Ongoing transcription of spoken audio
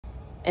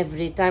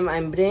Every time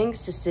I'm praying,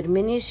 Sister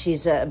Minnie,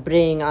 she's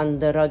praying on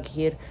the rug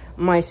here.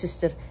 My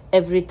sister,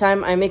 every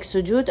time I make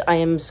sujood, I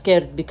am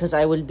scared because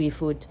I will be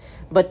food.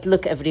 But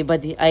look,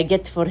 everybody, I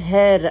get for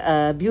her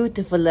a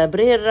beautiful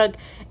prayer rug,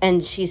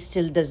 and she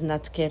still does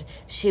not care.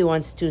 She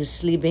wants to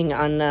sleeping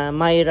on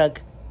my rug.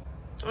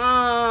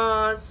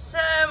 Oh, so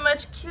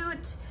much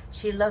cute.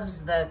 She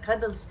loves the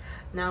cuddles.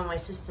 Now, my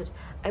sister,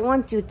 I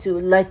want you to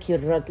like your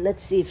rug.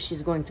 Let's see if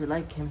she's going to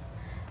like him.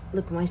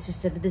 Look, my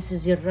sister, this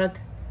is your rug.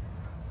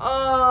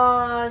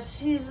 Oh,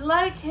 she's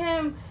like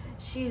him.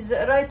 She's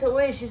right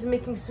away. She's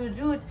making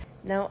sujood.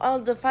 Now, all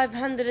the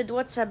 500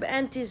 WhatsApp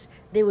aunties,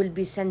 they will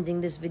be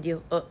sending this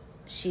video. Oh,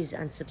 she's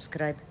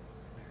unsubscribed.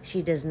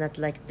 She does not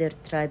like their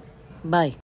tribe. Bye.